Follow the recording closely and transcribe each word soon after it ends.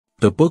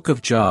The Book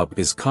of Job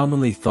is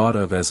commonly thought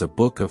of as a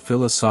book of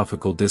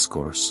philosophical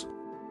discourse.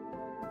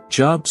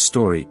 Job's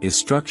story is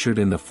structured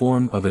in the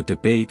form of a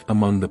debate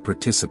among the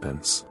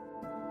participants.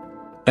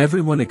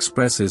 Everyone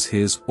expresses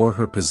his or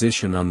her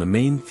position on the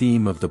main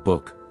theme of the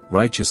book,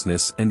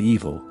 righteousness and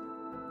evil.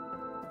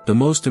 The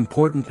most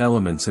important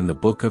elements in the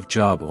Book of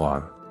Job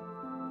are: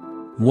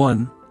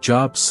 1.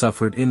 Job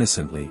suffered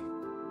innocently.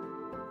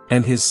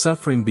 And his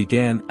suffering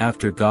began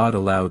after God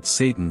allowed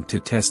Satan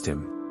to test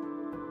him.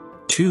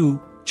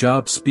 2.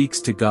 Job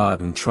speaks to God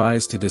and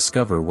tries to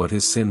discover what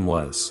his sin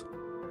was.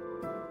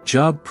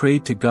 Job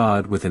prayed to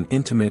God with an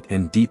intimate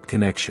and deep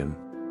connection,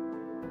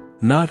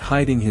 not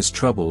hiding his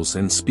troubles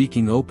and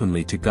speaking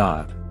openly to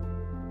God.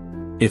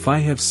 If I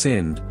have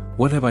sinned,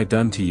 what have I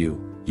done to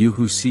you, you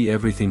who see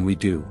everything we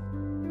do?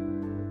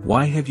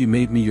 Why have you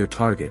made me your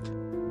target?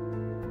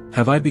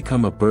 Have I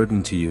become a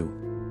burden to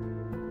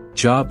you?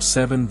 Job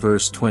 7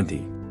 verse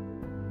 20.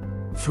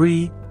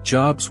 3.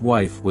 Job's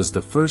wife was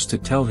the first to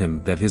tell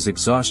him that his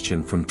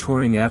exhaustion from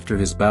touring after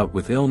his bout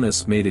with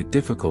illness made it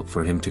difficult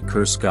for him to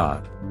curse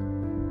God.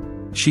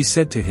 She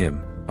said to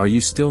him, "Are you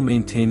still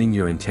maintaining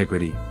your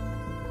integrity?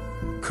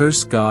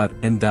 Curse God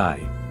and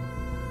die."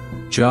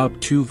 Job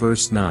 2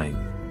 verse 9.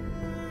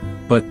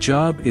 But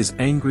Job is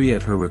angry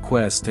at her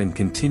request and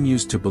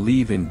continues to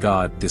believe in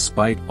God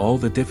despite all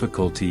the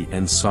difficulty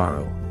and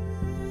sorrow.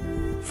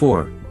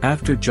 4.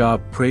 After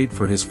Job prayed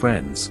for his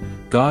friends,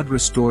 God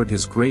restored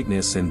his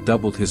greatness and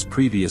doubled his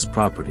previous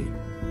property.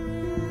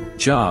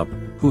 Job,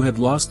 who had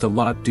lost a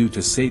lot due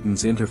to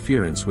Satan's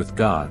interference with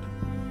God,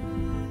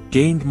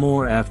 gained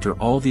more after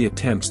all the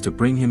attempts to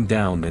bring him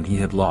down than he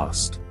had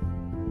lost.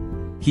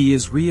 He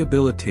is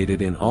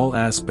rehabilitated in all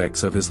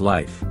aspects of his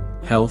life,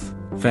 health,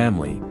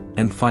 family,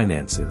 and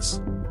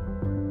finances.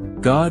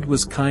 God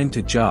was kind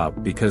to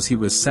Job because he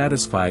was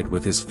satisfied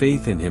with his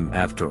faith in him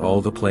after all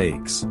the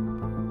plagues.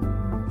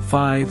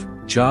 5.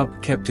 Job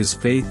kept his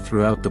faith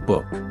throughout the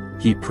book.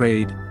 He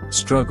prayed,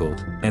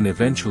 struggled, and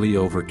eventually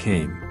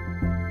overcame.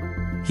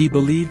 He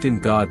believed in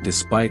God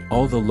despite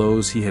all the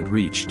lows he had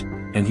reached,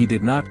 and he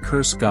did not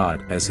curse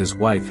God as his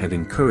wife had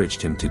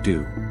encouraged him to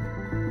do.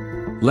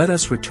 Let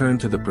us return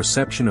to the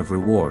perception of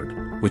reward,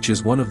 which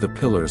is one of the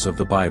pillars of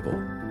the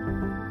Bible.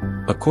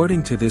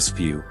 According to this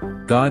view,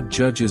 God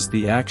judges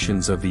the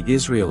actions of the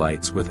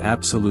Israelites with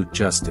absolute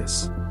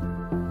justice.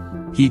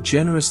 He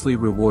generously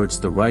rewards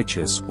the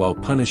righteous while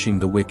punishing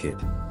the wicked.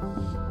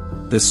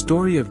 The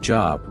story of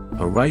Job,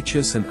 a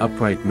righteous and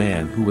upright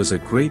man who was a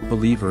great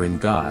believer in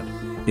God,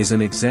 is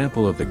an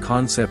example of the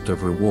concept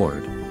of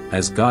reward,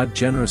 as God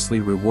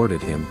generously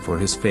rewarded him for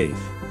his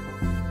faith.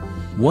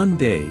 One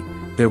day,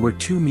 there were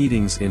two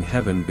meetings in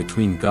heaven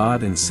between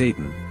God and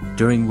Satan,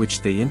 during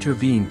which they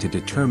intervened to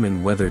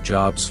determine whether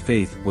Job's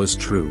faith was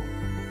true.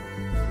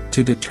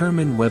 To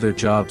determine whether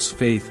Job's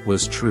faith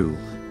was true,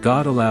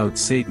 God allowed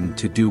Satan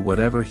to do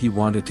whatever he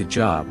wanted to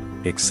Job,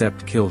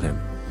 except kill him.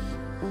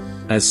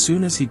 As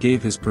soon as he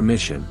gave his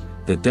permission,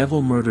 the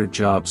devil murdered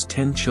Job's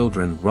 10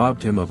 children,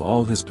 robbed him of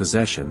all his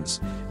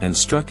possessions, and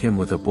struck him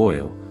with a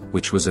boil,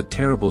 which was a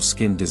terrible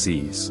skin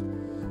disease.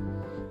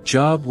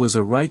 Job was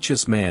a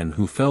righteous man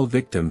who fell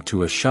victim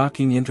to a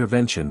shocking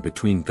intervention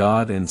between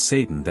God and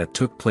Satan that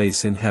took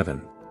place in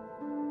heaven.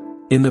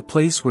 In the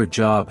place where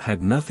Job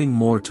had nothing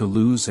more to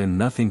lose and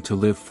nothing to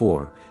live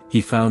for, he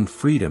found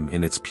freedom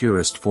in its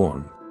purest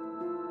form.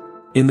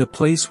 In the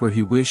place where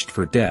he wished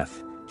for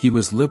death, he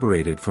was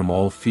liberated from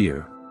all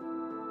fear.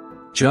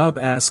 Job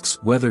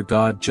asks whether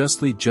God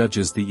justly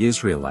judges the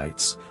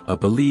Israelites, a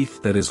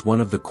belief that is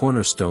one of the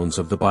cornerstones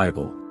of the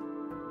Bible.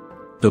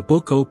 The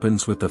book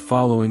opens with the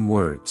following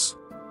words.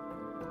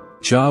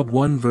 Job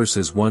 1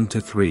 verses 1 to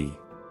 3.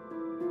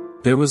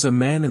 There was a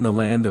man in the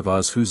land of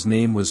Uz whose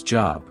name was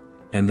Job,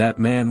 and that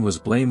man was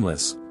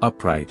blameless,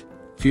 upright,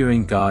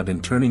 fearing God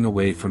and turning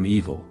away from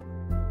evil.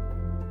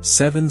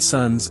 7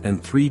 sons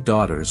and 3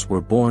 daughters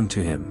were born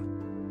to him.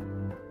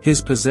 His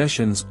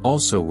possessions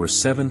also were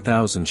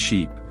 7,000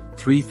 sheep,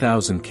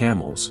 3,000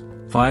 camels,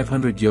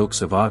 500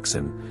 yokes of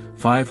oxen,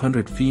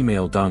 500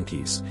 female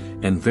donkeys,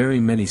 and very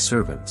many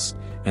servants,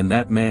 and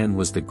that man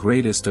was the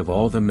greatest of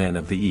all the men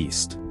of the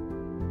East.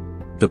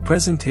 The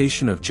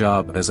presentation of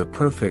Job as a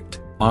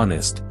perfect,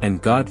 honest,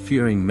 and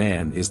God-fearing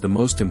man is the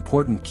most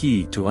important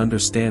key to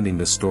understanding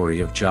the story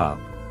of Job.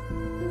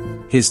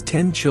 His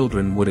 10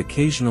 children would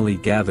occasionally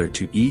gather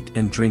to eat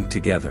and drink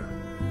together.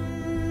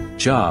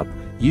 Job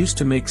used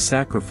to make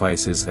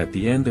sacrifices at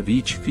the end of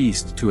each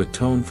feast to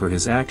atone for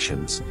his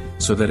actions,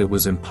 so that it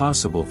was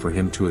impossible for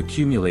him to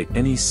accumulate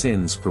any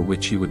sins for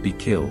which he would be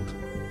killed.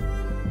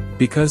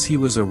 Because he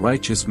was a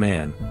righteous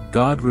man,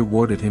 God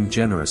rewarded him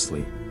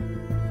generously.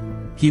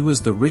 He was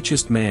the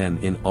richest man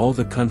in all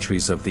the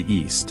countries of the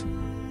East.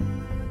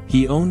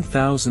 He owned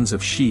thousands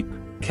of sheep,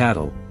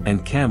 cattle,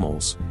 and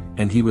camels,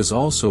 and he was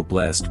also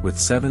blessed with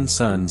 7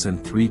 sons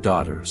and 3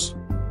 daughters.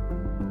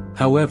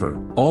 However,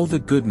 all the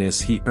goodness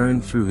he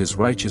earned through his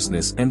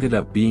righteousness ended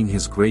up being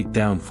his great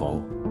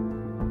downfall.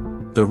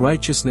 The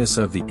righteousness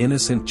of the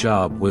innocent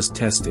Job was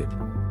tested.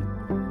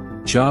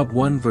 Job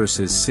 1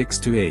 verses 6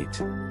 to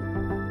 8.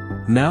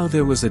 Now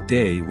there was a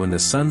day when the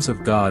sons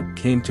of God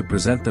came to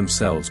present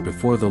themselves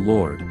before the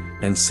Lord,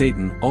 and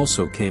Satan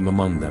also came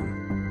among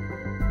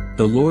them.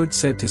 The Lord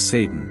said to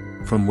Satan,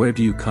 "From where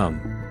do you come?"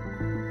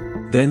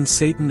 Then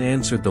Satan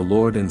answered the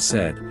Lord and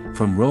said,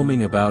 "From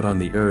roaming about on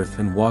the earth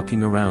and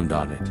walking around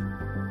on it."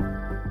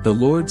 The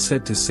Lord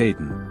said to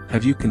Satan,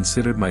 "Have you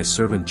considered my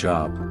servant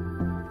Job?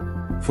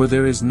 For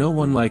there is no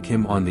one like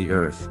him on the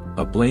earth,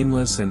 a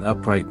blameless and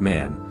upright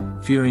man,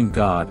 fearing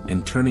God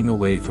and turning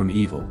away from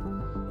evil."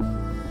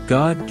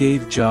 God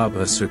gave Job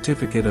a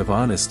certificate of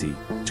honesty,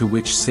 to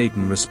which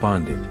Satan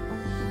responded.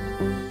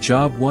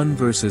 Job 1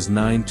 verses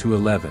 9 to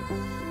 11.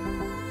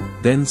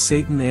 Then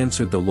Satan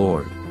answered the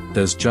Lord,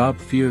 "Does Job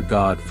fear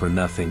God for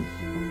nothing?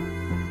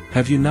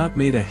 Have you not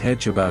made a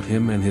hedge about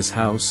him and his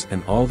house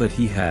and all that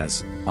he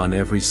has, on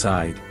every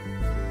side?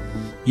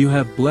 You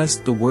have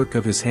blessed the work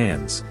of his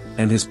hands,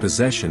 and his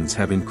possessions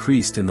have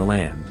increased in the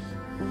land.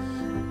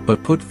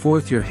 But put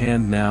forth your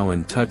hand now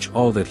and touch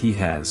all that he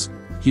has,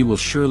 he will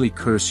surely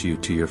curse you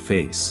to your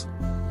face."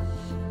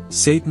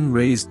 Satan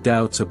raised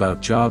doubts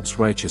about Job's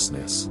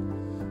righteousness.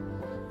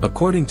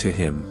 According to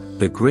him,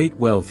 the great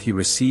wealth he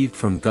received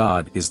from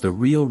God is the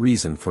real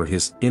reason for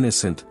his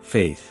innocent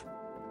faith.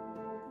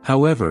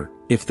 However,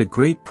 if the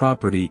great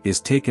property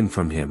is taken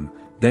from him,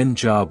 then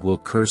Job will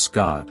curse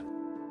God.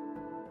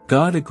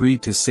 God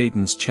agreed to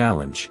Satan's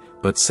challenge,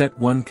 but set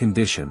one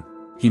condition: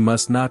 he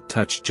must not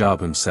touch Job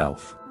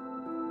himself.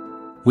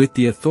 With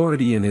the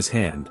authority in his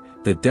hand,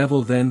 the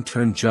devil then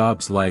turned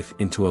Job's life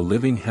into a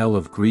living hell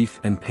of grief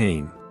and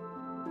pain.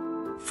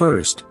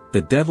 First,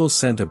 the devil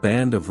sent a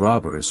band of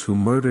robbers who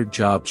murdered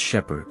Job's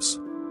shepherds,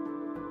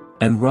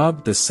 and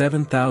robbed the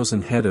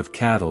 7,000 head of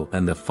cattle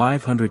and the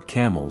 500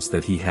 camels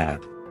that he had.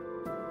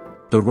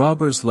 The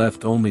robbers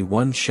left only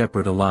one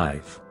shepherd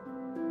alive,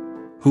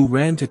 who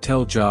ran to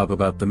tell Job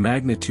about the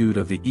magnitude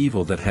of the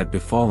evil that had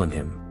befallen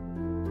him.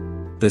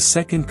 The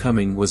second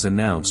coming was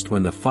announced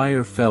when the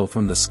fire fell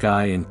from the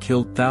sky and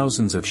killed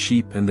thousands of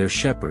sheep and their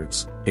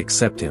shepherds,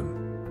 except him.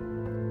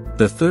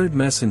 The third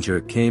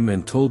messenger came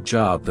and told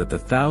Job that the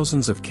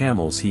thousands of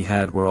camels he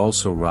had were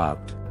also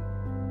robbed.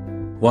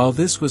 While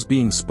this was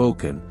being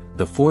spoken,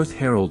 the fourth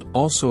herald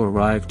also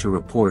arrived to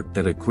report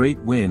that a great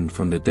wind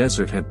from the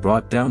desert had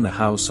brought down the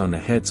house on the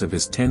heads of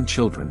his 10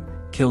 children,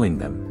 killing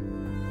them.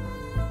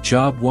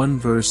 Job 1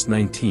 verse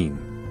 19.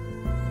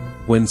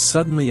 When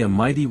suddenly a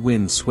mighty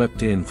wind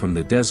swept in from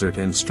the desert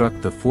and struck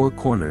the four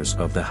corners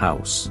of the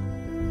house.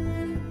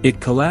 It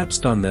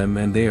collapsed on them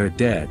and they are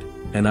dead,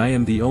 and I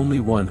am the only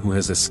one who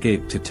has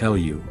escaped to tell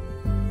you.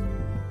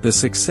 The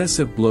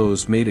successive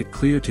blows made it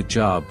clear to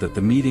Job that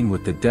the meeting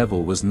with the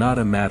devil was not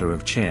a matter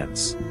of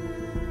chance,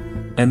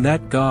 and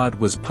that God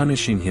was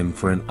punishing him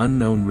for an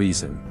unknown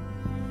reason.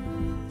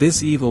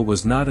 This evil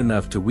was not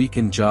enough to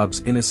weaken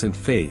Job's innocent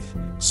faith,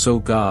 so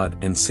God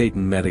and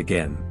Satan met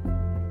again.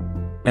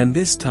 And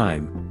this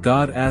time,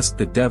 God asked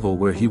the devil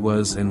where he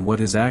was and what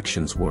his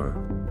actions were.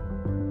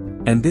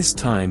 And this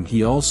time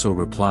he also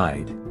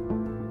replied,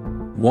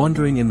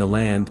 "Wandering in the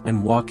land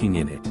and walking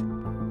in it."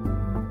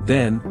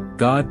 Then,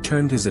 God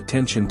turned his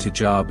attention to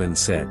Job and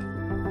said,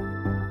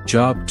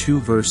 Job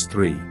 2 verse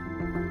 3.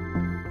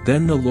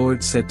 Then the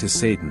Lord said to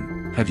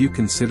Satan, "Have you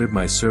considered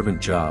my servant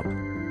Job?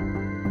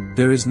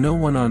 There is no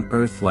one on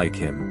earth like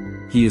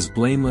him, he is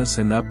blameless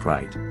and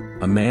upright,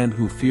 a man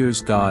who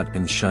fears God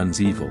and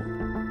shuns evil.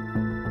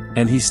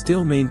 And he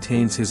still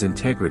maintains his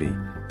integrity,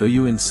 though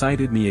you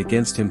incited me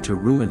against him to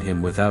ruin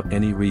him without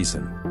any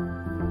reason."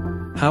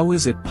 How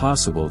is it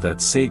possible that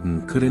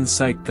Satan could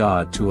incite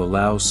God to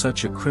allow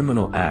such a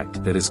criminal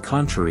act that is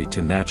contrary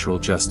to natural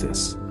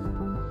justice,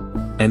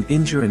 and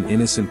injure an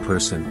innocent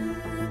person?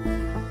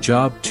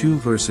 Job 2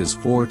 verses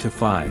 4 to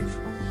 5.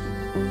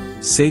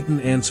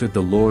 Satan answered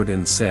the Lord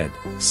and said,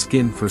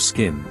 "Skin for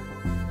skin.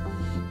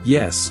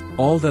 Yes,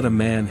 all that a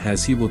man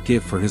has he will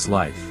give for his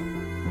life.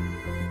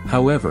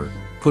 However,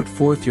 put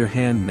forth your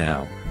hand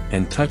now,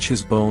 and touch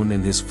his bone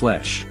and his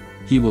flesh,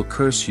 he will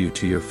curse you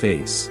to your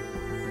face."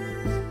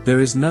 There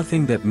is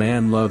nothing that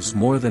man loves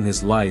more than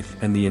his life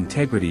and the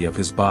integrity of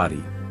his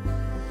body.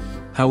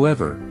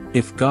 However,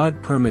 if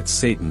God permits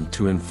Satan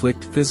to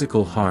inflict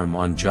physical harm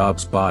on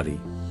Job's body,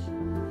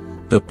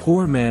 the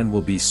poor man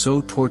will be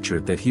so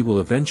tortured that he will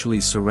eventually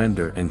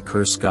surrender and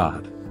curse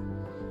God.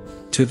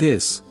 To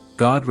this,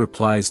 God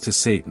replies to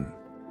Satan.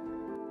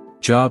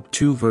 Job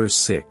 2 verse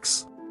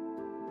 6.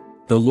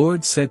 The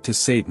Lord said to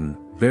Satan,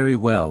 "Very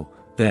well,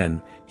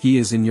 then, he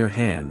is in your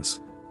hands,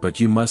 but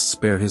you must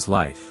spare his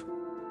life."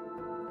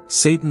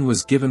 Satan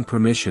was given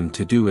permission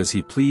to do as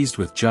he pleased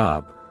with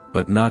Job,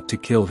 but not to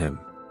kill him.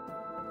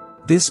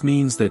 This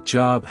means that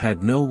Job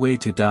had no way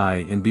to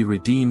die and be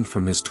redeemed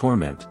from his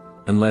torment,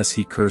 unless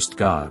he cursed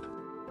God.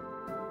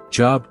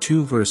 Job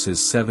 2 verses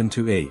 7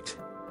 to 8.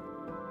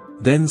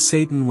 Then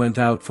Satan went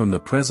out from the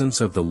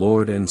presence of the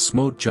Lord and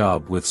smote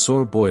Job with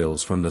sore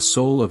boils from the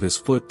sole of his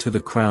foot to the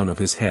crown of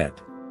his head.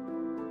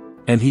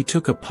 And he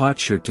took a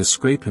potsherd to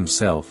scrape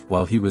himself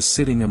while he was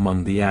sitting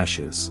among the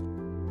ashes.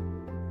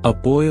 A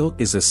boil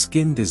is a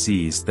skin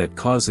disease that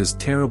causes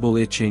terrible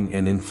itching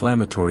and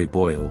inflammatory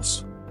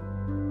boils.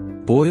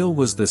 Boil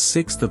was the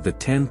 6th of the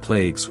 10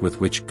 plagues with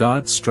which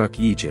God struck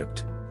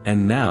Egypt,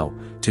 and now,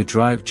 to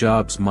drive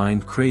Job's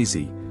mind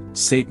crazy,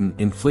 Satan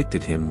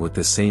inflicted him with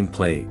the same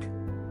plague.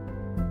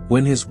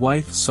 When his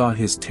wife saw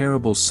his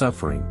terrible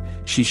suffering,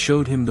 she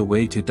showed him the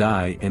way to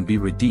die and be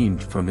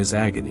redeemed from his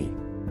agony.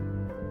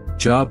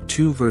 Job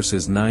 2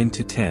 verses 9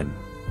 to 10.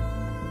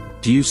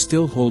 Do you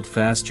still hold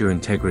fast your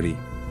integrity?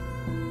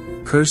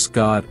 Curse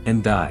God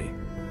and die.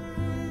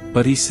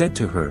 But he said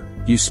to her,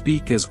 You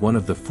speak as one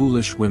of the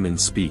foolish women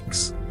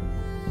speaks.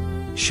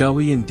 Shall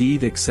we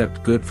indeed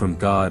accept good from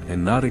God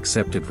and not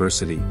accept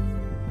adversity?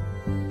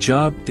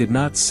 Job did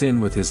not sin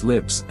with his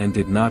lips and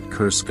did not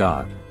curse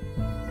God.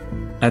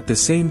 At the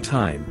same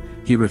time,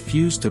 he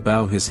refused to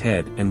bow his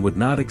head and would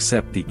not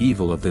accept the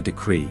evil of the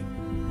decree.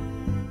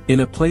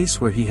 In a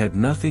place where he had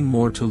nothing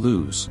more to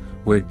lose,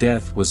 where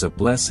death was a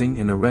blessing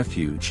and a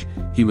refuge,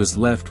 he was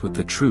left with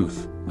the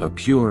truth, a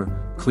pure,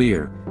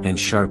 clear, and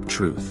sharp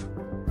truth.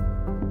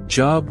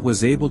 Job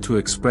was able to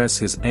express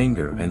his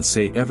anger and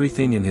say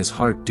everything in his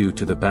heart due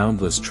to the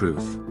boundless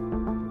truth.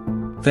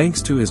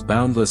 Thanks to his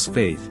boundless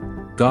faith,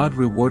 God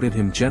rewarded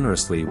him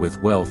generously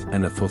with wealth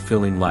and a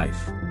fulfilling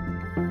life.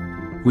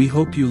 We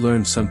hope you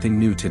learned something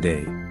new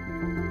today.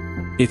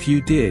 If you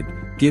did,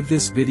 give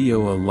this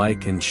video a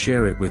like and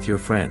share it with your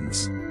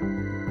friends.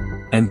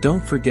 And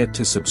don't forget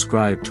to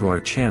subscribe to our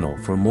channel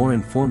for more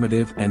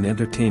informative and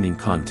entertaining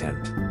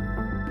content.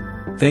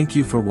 Thank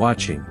you for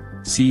watching.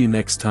 See you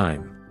next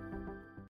time.